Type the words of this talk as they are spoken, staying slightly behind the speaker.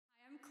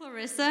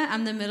Clarissa.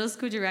 I'm the middle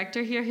school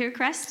director here,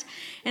 Hillcrest.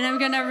 And I'm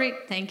going to read,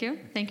 thank you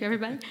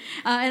everybody.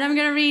 And I'm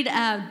going to read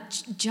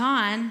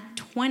John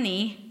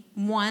 20,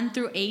 1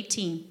 through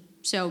 18.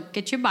 So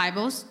get your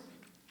Bibles.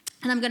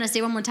 And I'm going to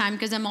say one more time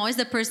because I'm always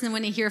the person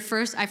when you hear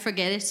first, I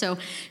forget it. So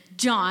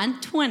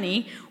John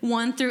 20,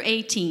 1 through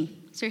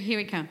 18. So here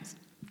it comes.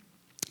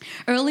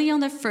 Early on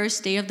the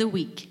first day of the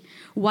week,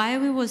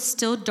 while it was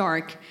still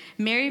dark,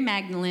 Mary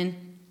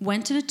Magdalene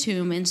went to the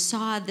tomb and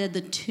saw that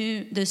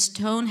the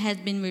stone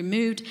had been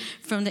removed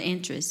from the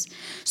entrance.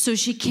 So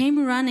she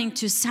came running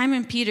to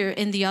Simon Peter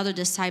and the other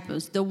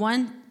disciples, the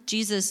one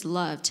Jesus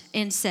loved,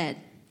 and said,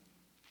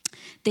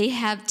 "They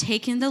have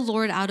taken the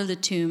Lord out of the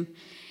tomb,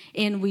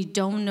 and we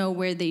don't know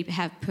where they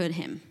have put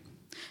him."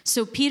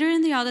 So Peter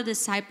and the other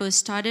disciples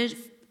started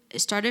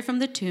from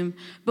the tomb.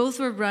 Both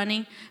were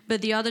running,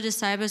 but the other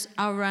disciples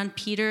outran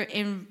Peter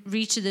and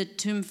reached the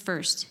tomb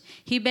first.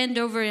 He bent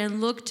over and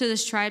looked to the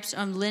stripes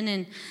of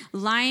linen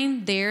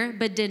lying there,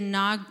 but did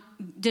not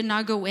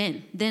go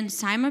in. Then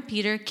Simon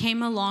Peter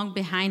came along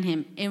behind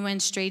him and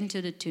went straight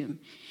into the tomb.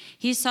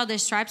 He saw the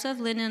stripes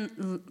of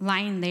linen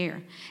lying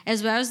there,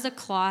 as well as the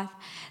cloth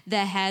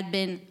that had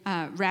been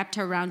wrapped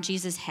around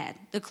Jesus' head.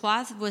 The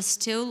cloth was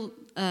still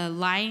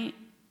lying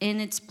in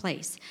its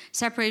place,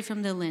 separated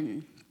from the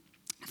linen.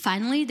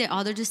 Finally, the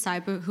other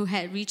disciple who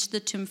had reached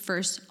the tomb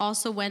first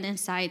also went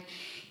inside.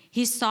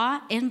 He saw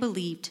and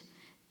believed.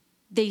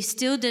 They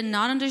still did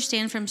not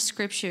understand from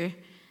Scripture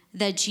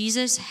that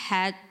Jesus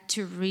had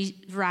to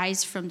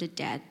rise from the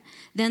dead.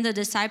 Then the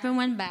disciple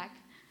went back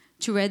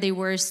to where they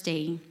were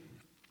staying.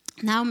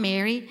 Now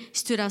Mary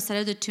stood outside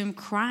of the tomb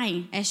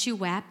crying. As she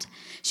wept,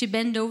 she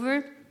bent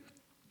over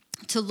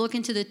to look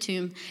into the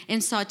tomb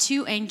and saw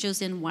two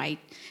angels in white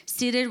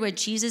seated where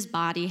Jesus'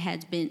 body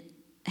had been,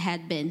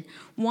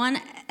 one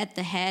at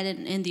the head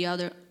and the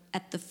other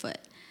at the foot.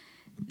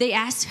 They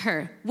asked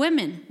her,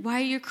 "Women,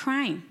 why are you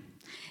crying?"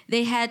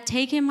 "They had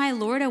taken my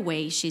Lord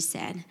away," she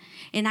said,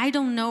 "and I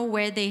don't know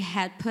where they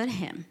had put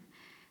him."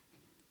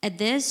 At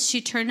this, she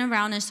turned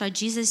around and saw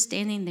Jesus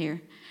standing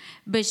there,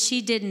 but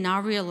she did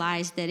not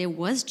realize that it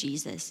was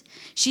Jesus.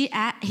 He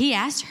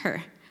asked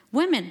her,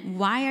 "Women,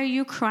 why are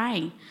you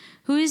crying?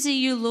 Who is it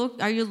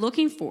are you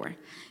looking for?"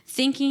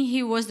 Thinking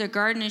he was the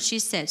gardener, she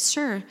said,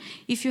 "Sir,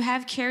 if you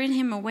have carried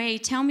him away,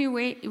 tell me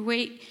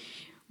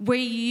where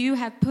you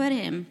have put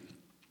him,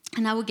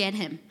 and I will get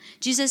him."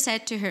 Jesus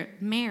said to her,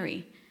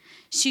 "Mary."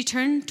 She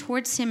turned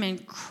towards him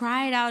and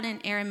cried out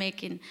in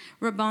Aramaic, in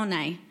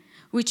Rabboni,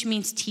 which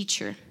means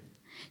teacher.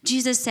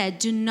 Jesus said,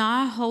 "Do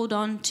not hold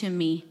on to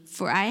me,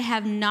 for I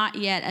have not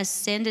yet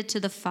ascended to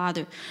the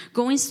Father.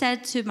 Go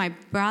instead to my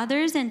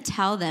brothers and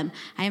tell them,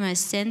 I am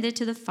ascended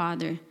to the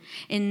Father,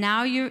 and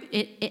now you're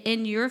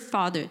in your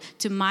Father,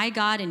 to my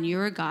God and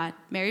your God."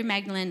 Mary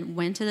Magdalene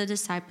went to the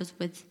disciples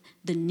with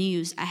the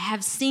news, "I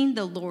have seen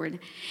the Lord."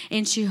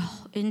 And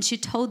she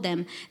told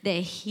them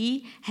that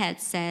he had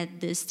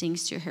said these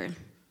things to her.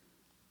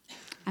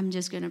 I'm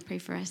just going to pray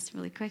for us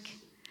really quick.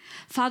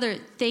 Father,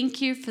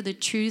 thank you for the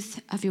truth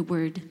of your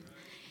word.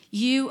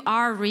 You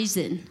are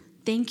risen.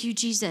 Thank you,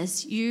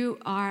 Jesus. You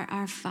are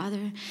our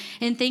Father.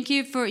 And thank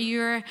you for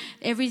your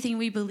everything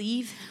we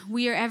believe.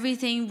 We are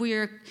everything. We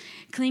are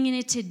clinging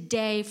it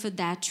today for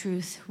that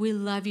truth. We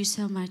love you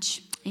so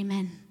much.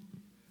 Amen.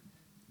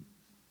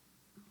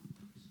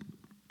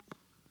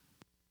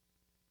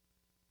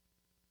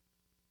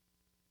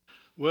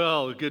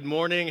 Well, good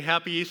morning.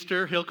 Happy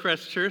Easter,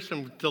 Hillcrest Church.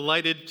 I'm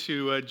delighted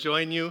to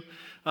join you.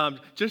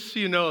 Just so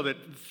you know that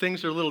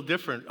things are a little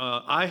different.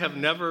 I have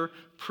never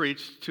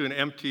preached to an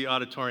empty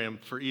auditorium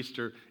for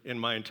Easter in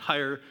my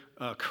entire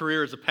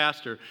career as a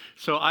pastor.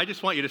 So I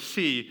just want you to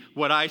see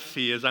what I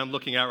see as I'm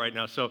looking out right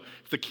now. So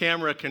if the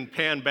camera can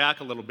pan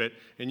back a little bit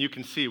and you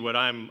can see what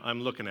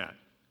I'm looking at.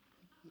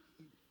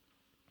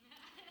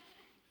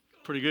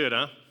 Pretty good,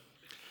 huh?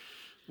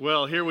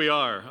 Well, here we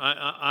are.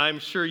 I'm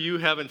sure you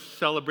haven't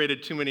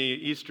celebrated too many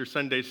Easter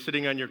Sundays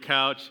sitting on your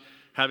couch,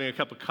 having a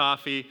cup of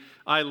coffee.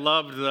 I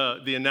loved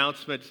the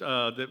announcement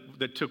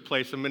that took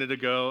place a minute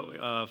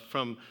ago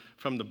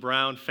from the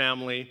Brown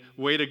family.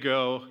 Way to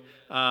go.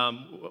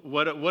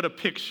 What a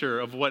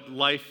picture of what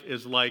life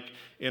is like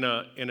in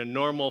a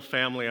normal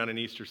family on an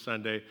Easter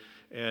Sunday.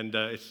 And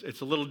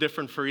it's a little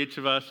different for each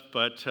of us,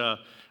 but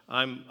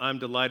I'm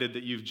delighted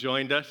that you've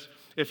joined us.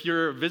 If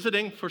you're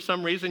visiting for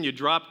some reason, you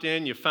dropped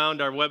in, you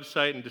found our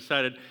website and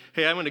decided,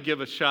 hey, I'm going to give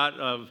a shot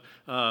of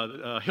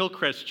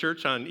Hillcrest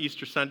Church on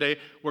Easter Sunday,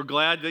 we're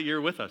glad that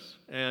you're with us.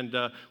 And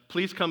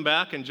please come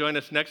back and join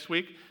us next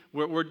week.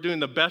 We're doing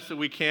the best that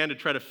we can to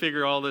try to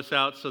figure all this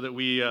out so that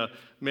we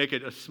make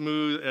it as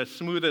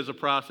smooth as a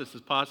process as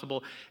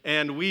possible.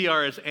 And we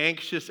are as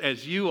anxious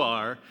as you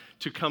are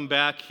to come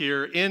back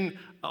here in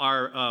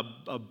our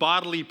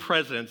bodily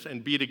presence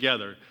and be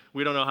together.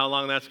 We don't know how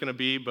long that's going to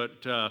be,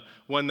 but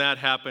when that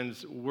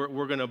happens,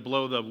 we're going to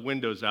blow the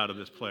windows out of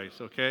this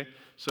place, okay?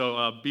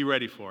 So be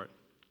ready for it.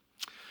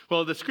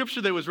 Well, the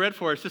scripture that was read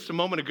for us just a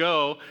moment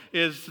ago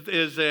is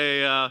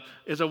a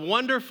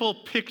wonderful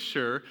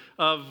picture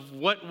of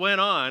what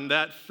went on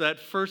that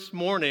first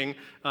morning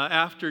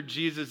after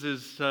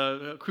Jesus'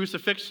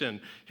 crucifixion,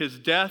 his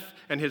death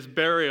and his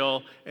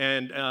burial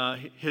and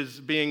his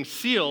being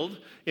sealed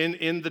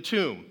in the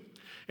tomb.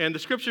 And the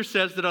scripture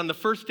says that on the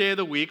first day of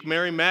the week,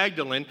 Mary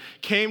Magdalene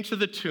came to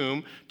the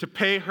tomb to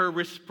pay her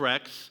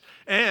respects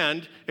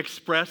and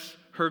express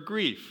her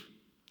grief.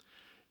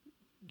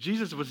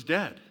 Jesus was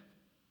dead.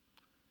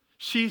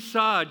 She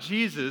saw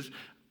Jesus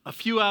a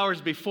few hours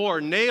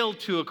before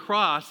nailed to a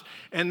cross,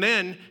 and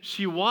then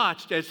she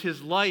watched as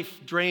his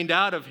life drained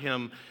out of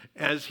him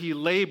as he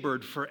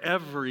labored for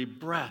every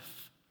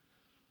breath.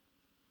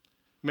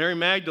 Mary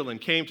Magdalene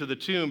came to the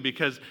tomb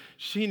because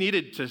she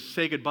needed to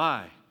say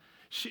goodbye.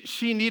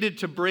 She needed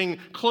to bring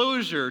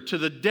closure to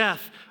the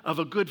death of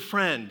a good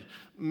friend.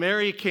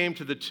 Mary came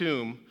to the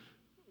tomb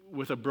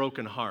with a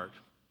broken heart.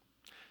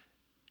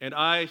 And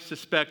I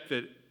suspect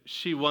that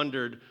she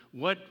wondered,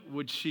 what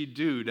would she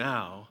do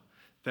now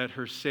that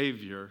her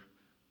Savior,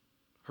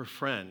 her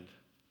friend,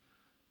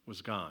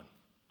 was gone?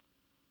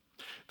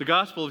 The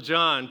Gospel of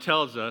John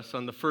tells us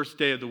on the first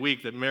day of the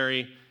week that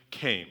Mary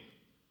came.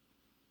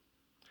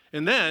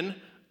 And then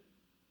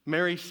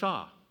Mary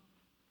saw.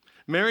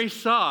 Mary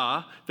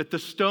saw that the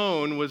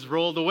stone was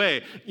rolled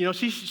away. You know,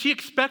 she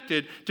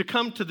expected to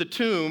come to the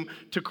tomb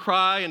to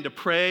cry and to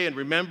pray and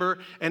remember,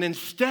 and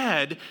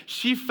instead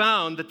she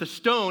found that the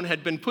stone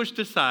had been pushed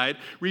aside,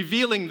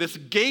 revealing this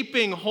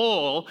gaping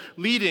hole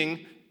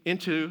leading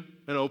into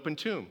an open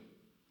tomb.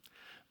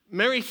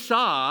 Mary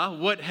saw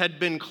what had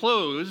been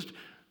closed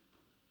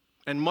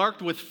and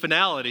marked with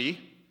finality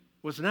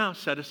was now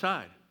set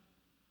aside.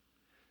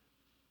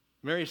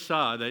 Mary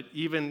saw that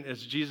even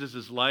as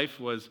Jesus' life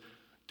was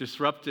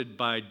disrupted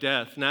by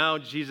death, now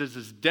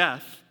Jesus'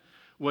 death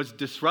was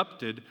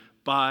disrupted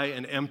by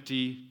an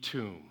empty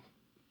tomb.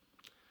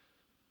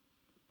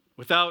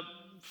 Without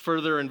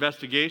further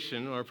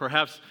investigation, or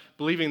perhaps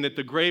believing that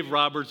the grave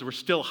robbers were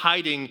still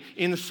hiding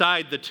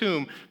inside the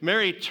tomb,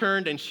 Mary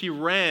turned and she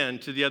ran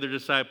to the other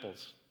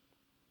disciples.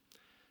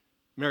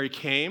 Mary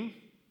came,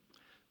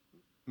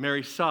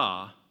 Mary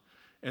saw,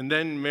 and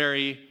then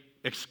Mary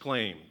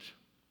exclaimed.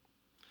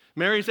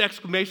 Mary's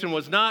exclamation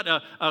was not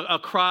a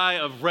cry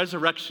of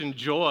resurrection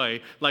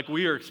joy like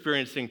we are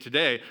experiencing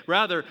today.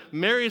 Rather,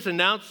 Mary's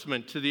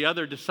announcement to the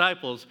other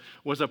disciples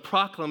was a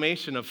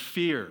proclamation of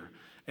fear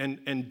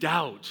and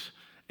doubt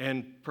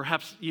and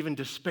perhaps even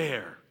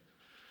despair.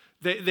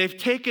 They've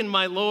taken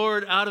my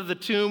Lord out of the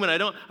tomb, and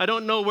I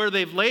don't know where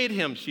they've laid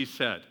him, she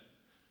said.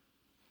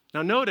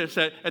 Now notice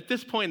that at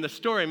this point in the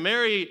story,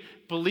 Mary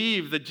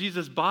believed that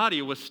Jesus'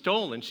 body was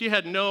stolen. She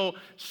had no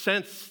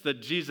sense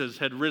that Jesus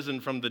had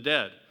risen from the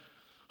dead.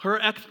 Her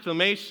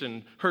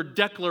exclamation, her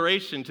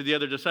declaration to the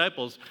other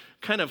disciples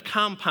kind of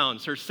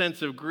compounds her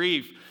sense of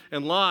grief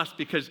and loss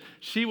because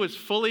she was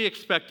fully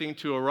expecting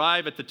to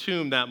arrive at the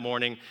tomb that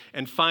morning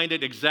and find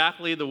it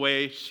exactly the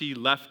way she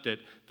left it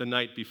the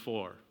night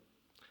before.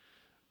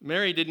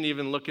 Mary didn't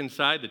even look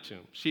inside the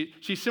tomb.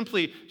 She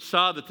simply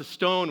saw that the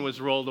stone was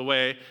rolled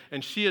away,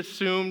 and she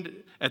assumed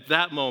at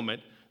that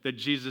moment that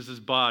Jesus'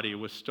 body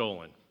was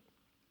stolen.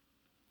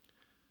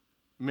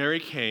 Mary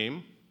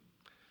came,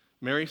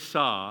 Mary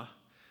saw,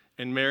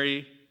 and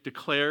Mary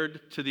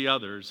declared to the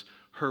others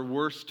her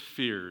worst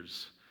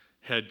fears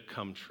had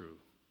come true.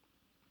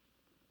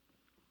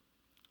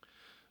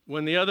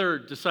 When the other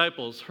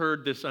disciples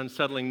heard this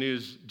unsettling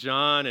news,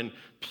 John and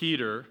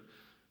Peter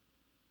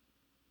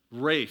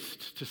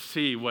raced to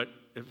see what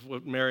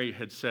Mary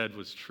had said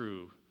was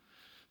true.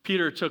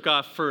 Peter took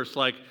off first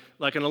like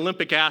an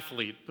Olympic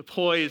athlete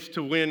poised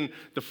to win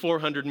the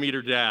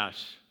 400-meter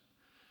dash.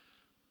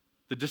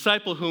 The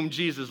disciple whom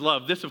Jesus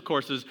loved, this of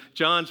course is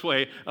John's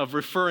way of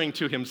referring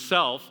to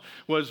himself,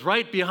 was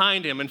right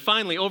behind him and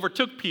finally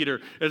overtook Peter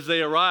as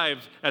they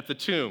arrived at the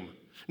tomb.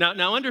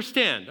 Now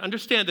understand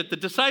that the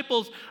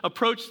disciples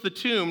approached the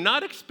tomb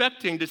not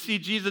expecting to see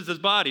Jesus'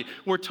 body.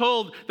 We're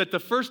told that the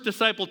first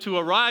disciple to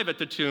arrive at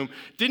the tomb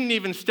didn't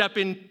even step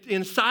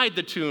inside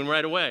the tomb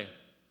right away.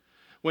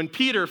 When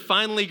Peter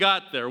finally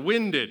got there,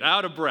 winded,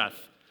 out of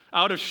breath,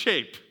 out of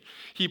shape,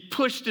 he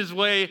pushed his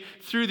way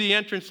through the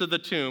entrance of the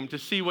tomb to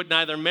see what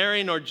neither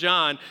Mary nor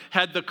John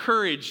had the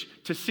courage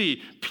to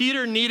see.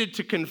 Peter needed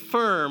to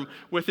confirm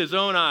with his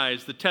own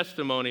eyes the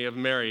testimony of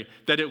Mary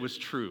that it was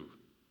true.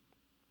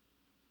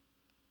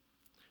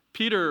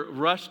 Peter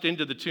rushed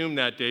into the tomb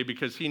that day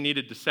because he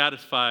needed to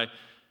satisfy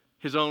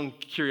his own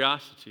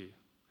curiosity.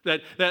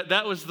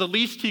 That was the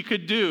least he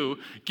could do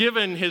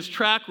given his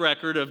track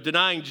record of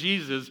denying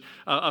Jesus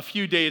a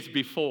few days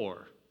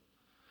before.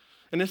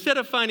 And instead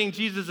of finding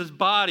Jesus'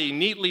 body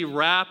neatly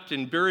wrapped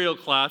in burial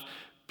cloth,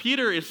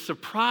 Peter is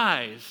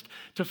surprised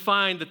to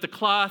find that the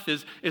cloth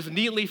is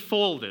neatly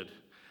folded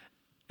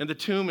and the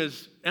tomb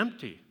is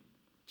empty,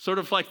 sort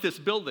of like this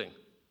building.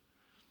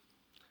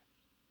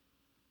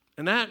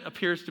 And that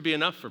appears to be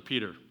enough for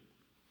Peter.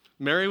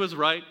 Mary was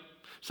right.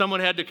 Someone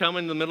had to come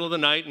in the middle of the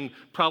night and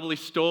probably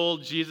stole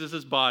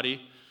Jesus'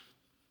 body.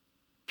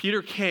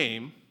 Peter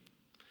came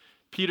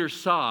Peter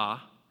saw,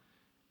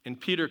 and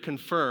Peter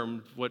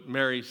confirmed what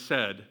Mary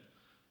said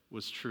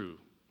was true.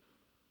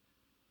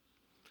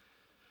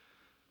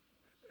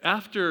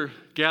 After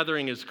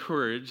gathering his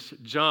courage,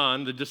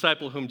 John, the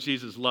disciple whom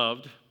Jesus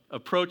loved,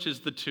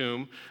 approaches the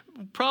tomb,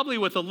 probably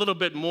with a little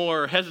bit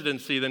more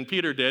hesitancy than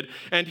Peter did,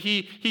 and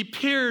he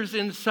peers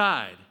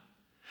inside.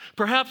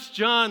 Perhaps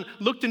John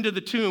looked into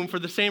the tomb for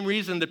the same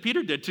reason that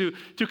Peter did,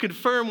 to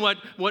confirm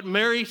what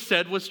Mary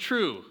said was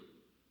true.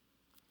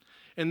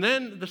 And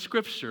then the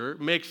scripture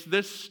makes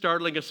this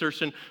startling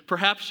assertion.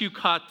 Perhaps you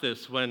caught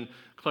this when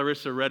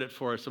Clarissa read it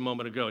for us a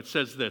moment ago. It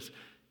says this: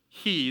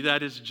 he,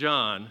 that is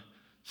John,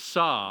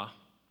 saw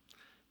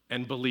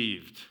and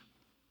believed.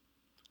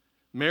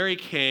 Mary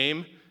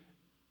came,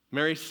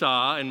 Mary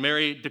saw, and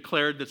Mary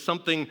declared that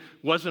something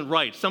wasn't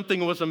right,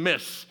 something was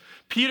amiss.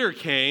 Peter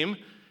came,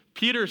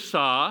 Peter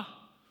saw,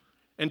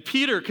 and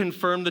Peter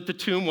confirmed that the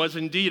tomb was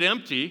indeed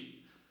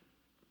empty.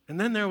 And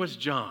then there was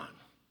John.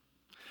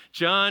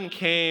 John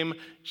came,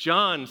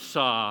 John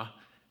saw,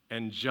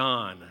 and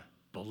John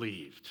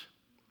believed.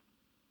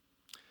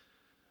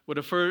 What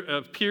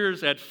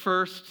appears at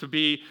first to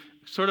be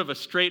sort of a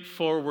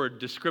straightforward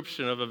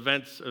description of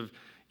events of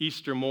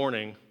Easter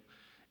morning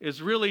is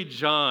really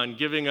John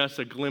giving us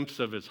a glimpse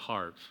of his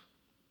heart.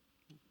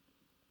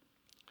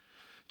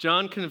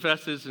 John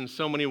confesses in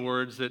so many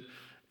words that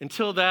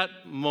until that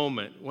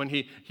moment, when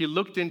he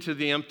looked into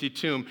the empty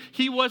tomb,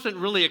 he wasn't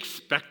really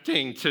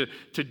expecting to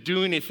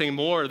do anything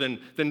more than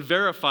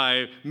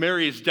verify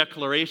Mary's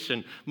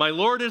declaration. My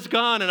Lord is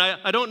gone, and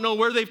I don't know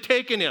where they've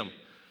taken him.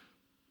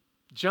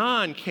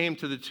 John came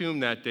to the tomb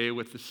that day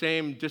with the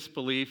same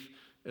disbelief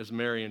as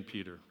Mary and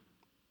Peter.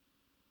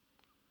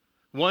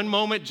 One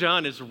moment,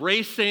 John is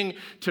racing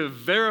to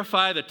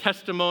verify the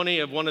testimony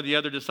of one of the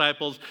other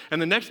disciples, and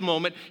the next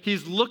moment,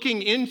 he's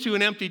looking into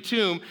an empty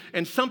tomb,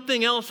 and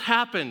something else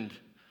happened.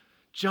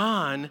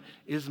 John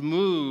is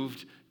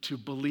moved to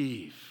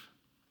believe.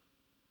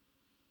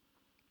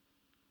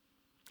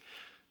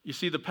 You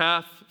see, the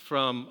path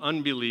from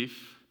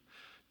unbelief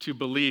to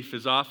belief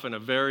is often a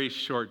very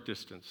short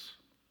distance.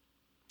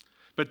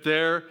 But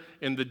there,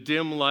 in the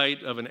dim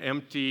light of an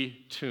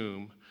empty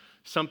tomb,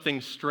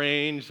 something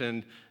strange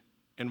and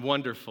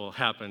wonderful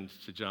happened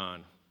to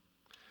John.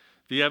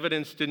 The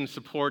evidence didn't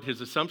support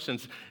his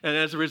assumptions, and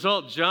as a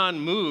result, John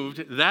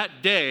moved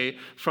that day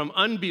from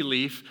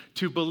unbelief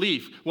to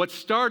belief. What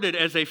started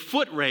as a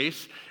foot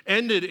race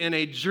ended in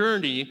a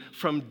journey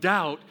from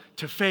doubt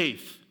to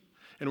faith.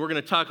 And we're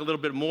going to talk a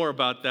little bit more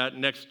about that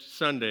next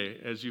Sunday,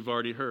 as you've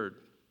already heard.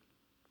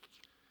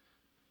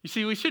 You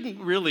see, we shouldn't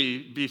really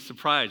be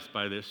surprised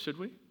by this, should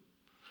we?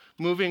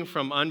 Moving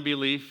from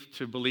unbelief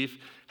to belief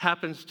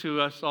happens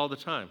to us all the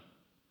time.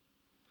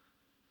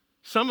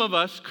 Some of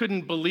us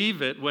couldn't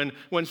believe it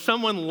when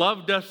someone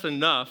loved us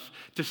enough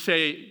to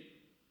say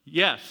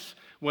yes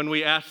when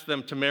we asked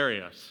them to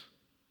marry us.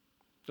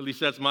 At least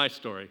that's my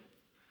story.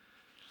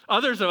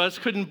 Others of us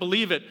couldn't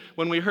believe it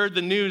when we heard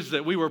the news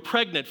that we were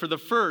pregnant for the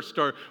first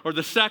or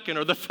the second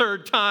or the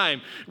third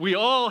time. We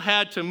all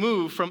had to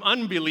move from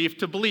unbelief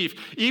to belief,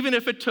 even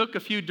if it took a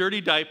few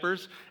dirty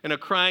diapers and a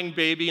crying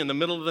baby in the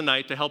middle of the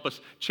night to help us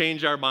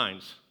change our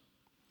minds.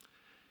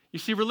 You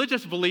see,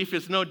 religious belief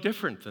is no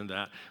different than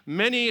that.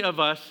 Many of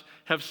us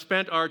have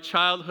spent our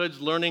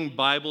childhoods learning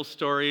Bible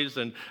stories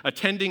and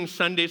attending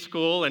Sunday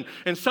school, and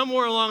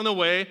somewhere along the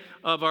way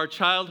of our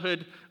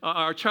childhood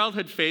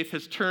faith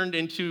has turned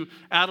into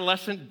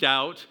adolescent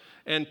doubt,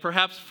 and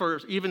perhaps for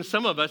even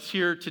some of us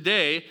here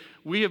today,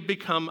 we have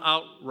become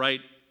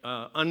outright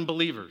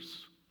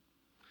unbelievers.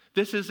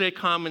 This is a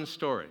common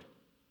story.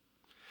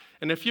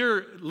 And if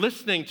you're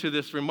listening to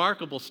this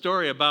remarkable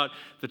story about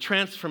the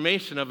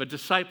transformation of a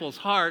disciple's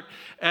heart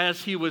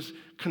as he was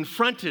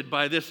confronted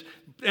by this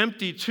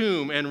empty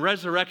tomb and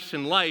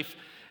resurrection life,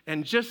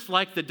 and just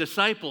like the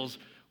disciples,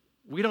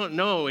 we don't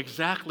know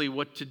exactly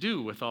what to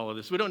do with all of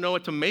this. We don't know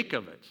what to make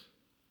of it.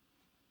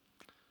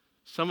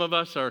 Some of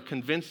us are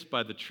convinced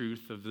by the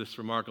truth of this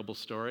remarkable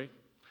story.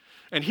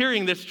 And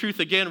hearing this truth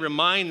again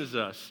reminds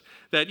us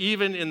that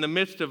even in the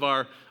midst of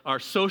our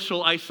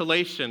social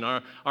isolation,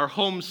 our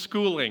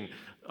homeschooling,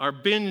 our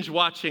binge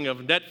watching of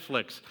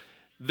Netflix,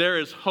 there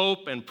is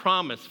hope and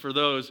promise for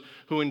those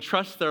who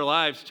entrust their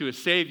lives to a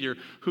Savior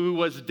who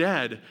was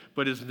dead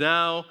but is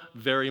now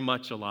very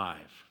much alive.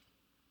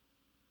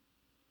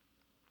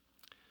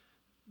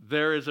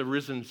 There is a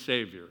risen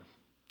Savior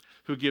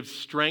who gives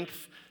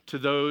strength to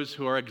those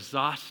who are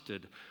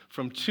exhausted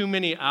from too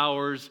many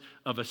hours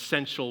of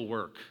essential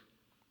work.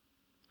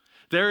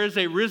 There is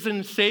a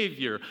risen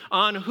Savior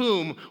on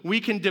whom we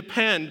can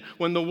depend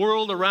when the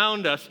world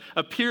around us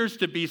appears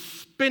to be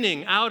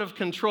spinning out of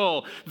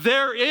control.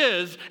 There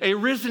is a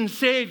risen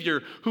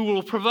Savior who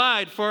will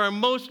provide for our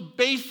most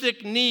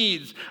basic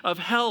needs of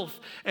health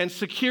and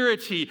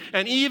security,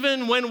 and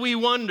even when we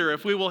wonder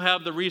if we will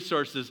have the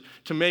resources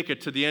to make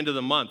it to the end of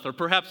the month, or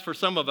perhaps for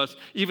some of us,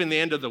 even the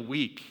end of the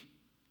week.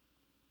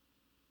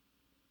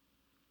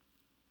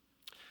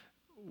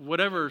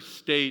 Whatever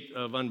state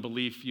of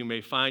unbelief you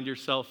may find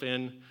yourself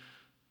in,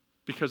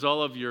 because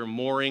all of your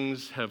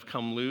moorings have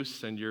come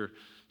loose and your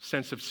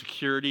sense of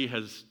security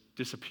has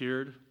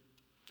disappeared.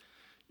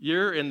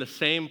 You're in the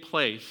same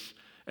place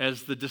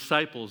as the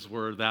disciples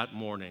were that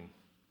morning.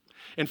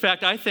 In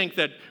fact, I think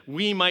that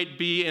we might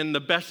be in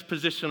the best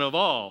position of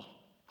all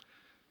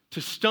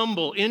to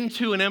stumble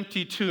into an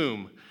empty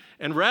tomb,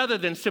 and rather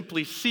than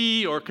simply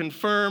see or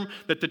confirm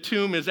that the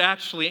tomb is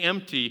actually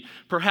empty,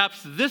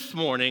 perhaps this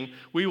morning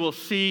we will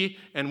see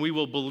and we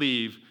will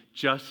believe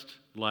just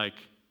like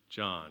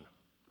John.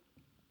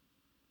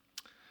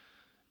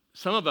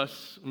 Some of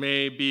us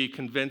may be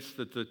convinced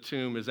that the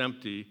tomb is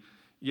empty,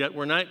 yet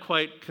we're not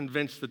quite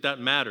convinced that that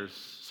matters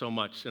so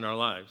much in our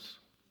lives.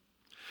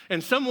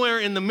 And somewhere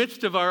in the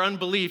midst of our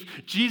unbelief,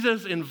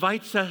 Jesus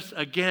invites us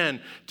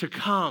again to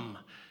come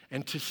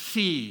and to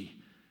see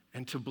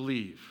and to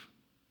believe.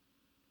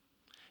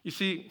 You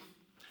see,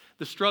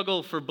 the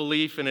struggle for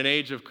belief in an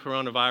age of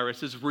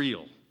coronavirus is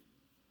real.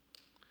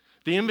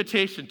 The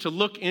invitation to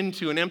look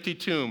into an empty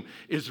tomb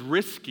is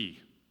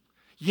risky,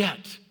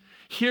 yet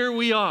here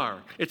we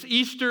are. It's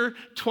Easter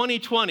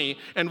 2020,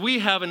 and we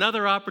have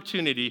another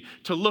opportunity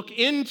to look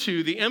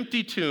into the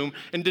empty tomb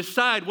and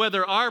decide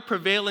whether our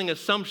prevailing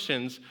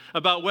assumptions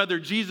about whether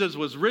Jesus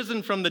was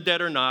risen from the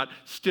dead or not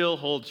still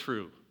hold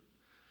true.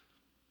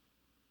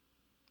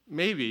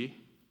 Maybe,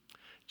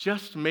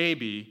 just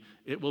maybe,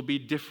 it will be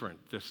different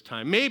this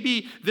time.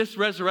 Maybe this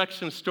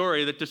resurrection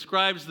story that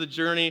describes the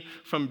journey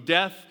from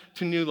death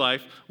to new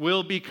life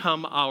will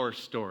become our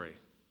story.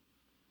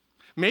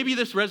 Maybe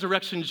this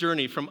resurrection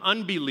journey from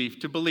unbelief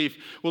to belief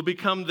will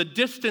become the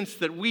distance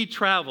that we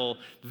travel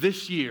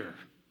this year.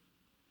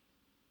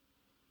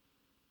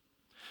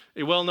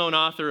 A well-known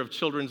author of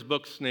children's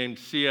books named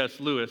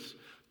C.S. Lewis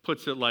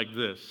puts it like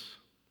this: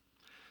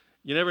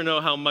 you never know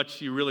how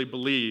much you really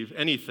believe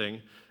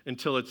anything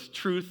until its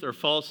truth or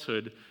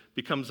falsehood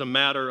becomes a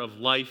matter of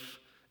life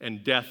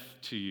and death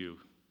to you.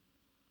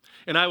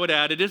 And I would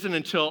add, it isn't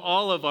until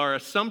all of our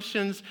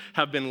assumptions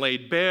have been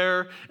laid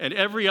bare and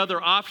every other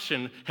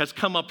option has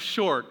come up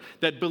short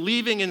that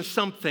believing in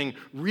something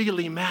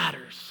really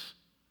matters.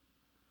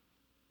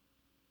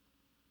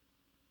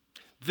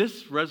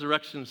 This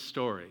resurrection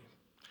story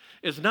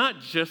is not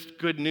just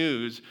good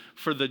news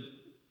for the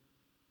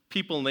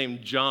people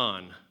named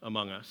John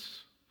among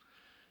us.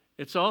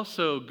 It's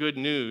also good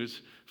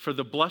news for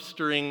the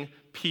blustering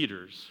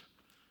Peters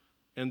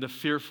and the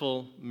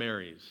fearful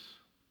Marys.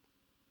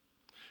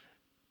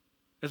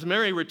 As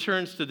Mary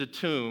returns to the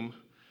tomb,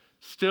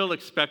 still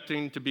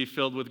expecting to be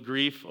filled with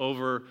grief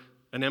over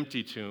an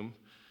empty tomb,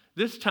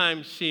 this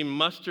time she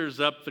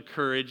musters up the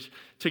courage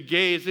to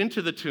gaze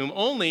into the tomb,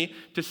 only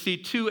to see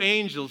two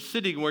angels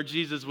sitting where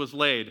Jesus was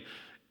laid.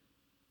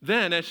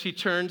 Then, as she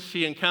turns,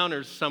 she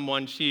encounters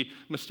someone she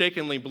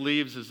mistakenly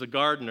believes is the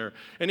gardener.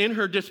 And in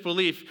her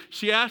disbelief,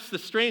 she asks the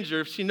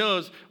stranger if she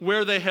knows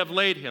where they have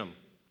laid him.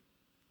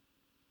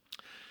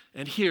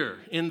 And here,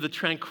 in the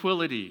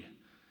tranquility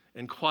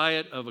and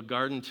quiet of a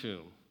garden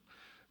tomb,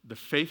 the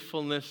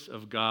faithfulness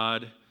of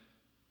God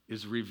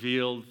is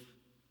revealed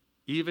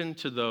even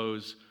to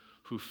those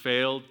who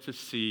failed to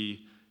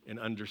see and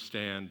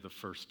understand the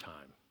first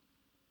time.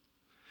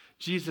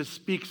 Jesus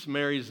speaks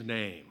Mary's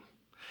name,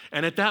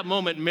 and at that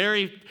moment,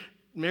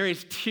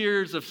 Mary's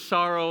tears of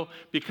sorrow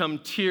become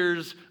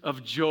tears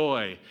of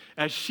joy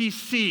as she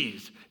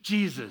sees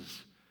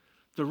Jesus,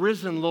 the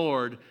risen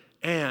Lord,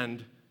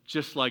 and,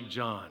 just like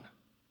John,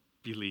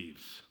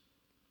 believes.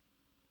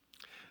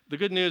 The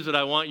good news that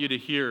I want you to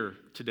hear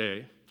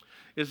today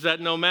is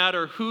that no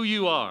matter who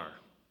you are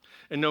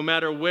and no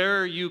matter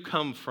where you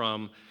come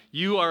from,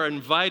 you are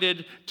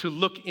invited to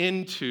look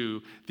into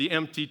the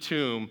empty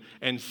tomb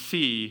and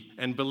see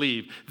and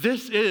believe.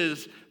 This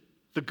is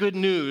the good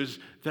news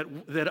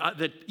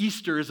that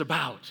Easter is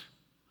about.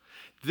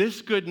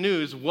 This good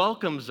news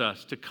welcomes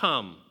us to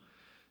come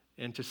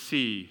and to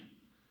see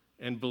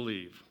and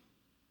believe.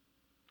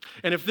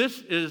 And if this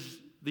is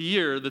the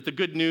year that the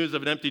good news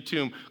of an empty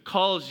tomb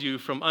calls you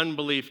from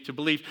unbelief to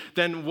belief,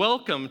 then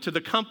welcome to the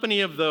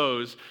company of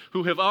those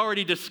who have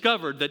already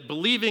discovered that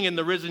believing in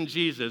the risen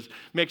Jesus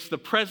makes the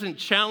present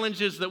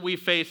challenges that we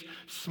face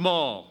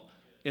small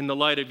in the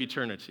light of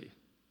eternity.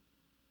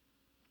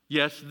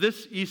 Yes,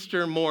 this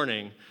Easter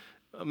morning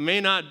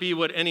may not be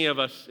what any of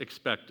us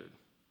expected,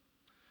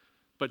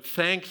 but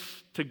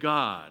thanks to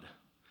God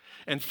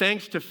and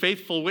thanks to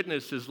faithful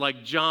witnesses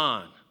like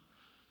John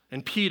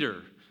and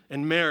Peter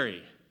and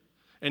Mary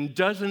and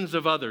dozens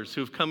of others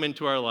who've come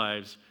into our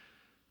lives,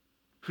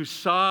 who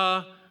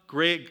saw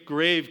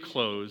grave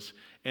clothes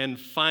and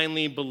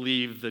finally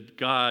believed that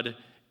God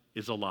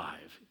is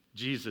alive.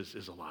 Jesus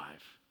is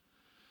alive.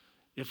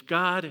 If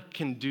God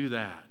can do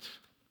that,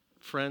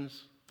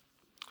 friends,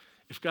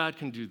 if God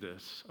can do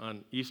this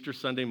on Easter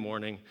Sunday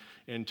morning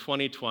in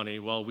 2020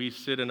 while we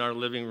sit in our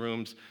living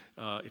rooms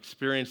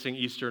experiencing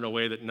Easter in a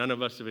way that none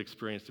of us have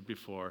experienced it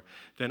before,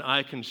 then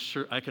I can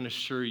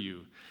assure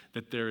you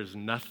that there is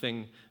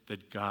nothing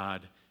that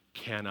God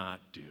cannot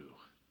do.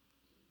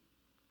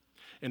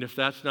 And if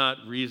that's not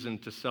reason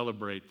to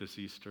celebrate this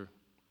Easter,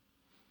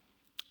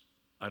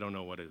 I don't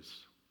know what is.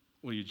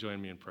 Will you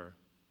join me in prayer?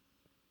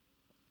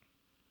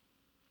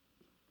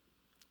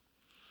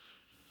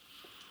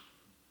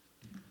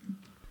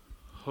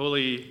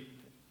 Holy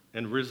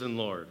and risen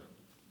Lord,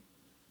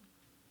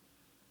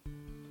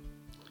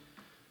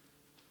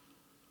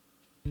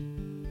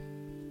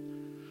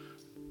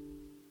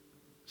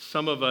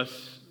 some of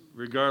us,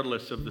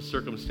 regardless of the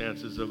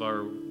circumstances of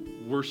our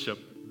worship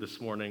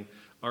this morning,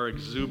 are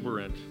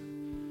exuberant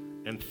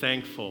and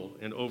thankful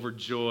and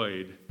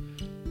overjoyed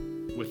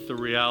with the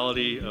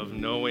reality of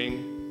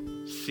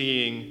knowing,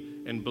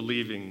 seeing, and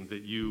believing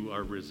that you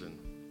are risen.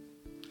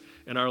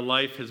 And our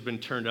life has been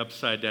turned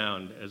upside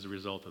down as a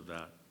result of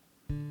that.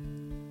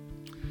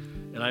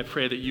 And I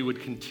pray that you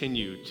would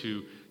continue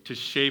to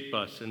shape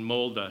us and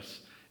mold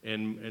us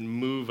and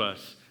move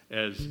us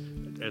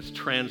as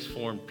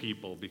transformed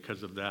people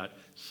because of that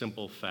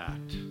simple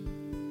fact.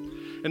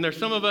 And there's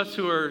some of us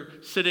who are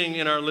sitting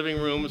in our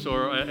living rooms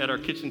or at our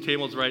kitchen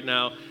tables right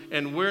now,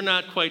 and we're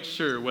not quite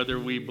sure whether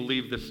we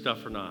believe this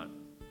stuff or not.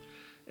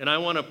 And I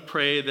want to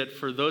pray that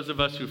for those of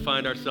us who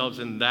find ourselves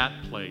in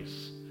that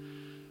place,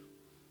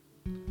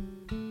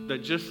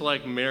 that just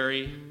like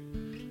Mary,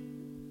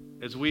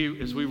 as we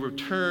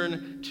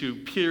return to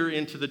peer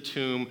into the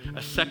tomb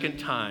a second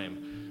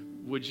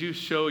time, would you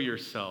show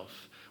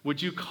yourself?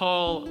 Would you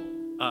call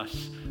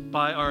us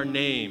by our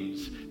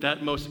names,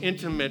 that most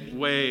intimate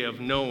way of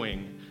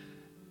knowing,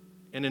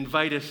 and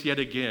invite us yet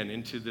again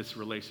into this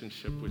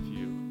relationship with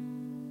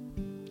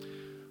you?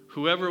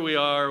 Whoever we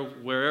are,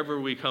 wherever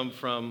we come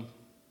from,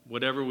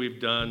 whatever we've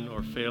done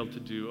or failed to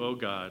do, oh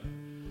God,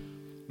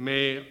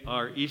 may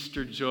our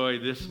Easter joy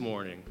this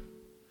morning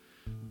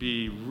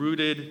be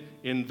rooted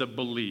in the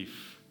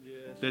belief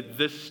that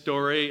this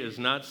story is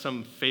not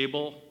some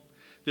fable.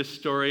 This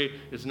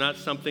story is not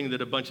something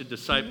that a bunch of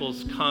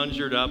disciples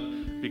conjured up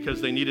because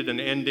they needed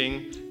an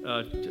ending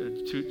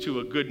to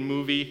a good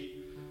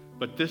movie,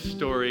 but this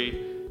story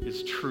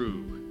is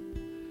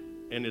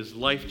true and is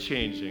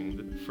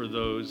life-changing for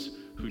those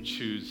who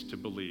choose to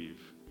believe.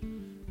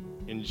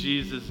 In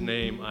Jesus'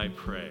 name I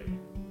pray.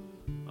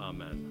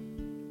 Amen.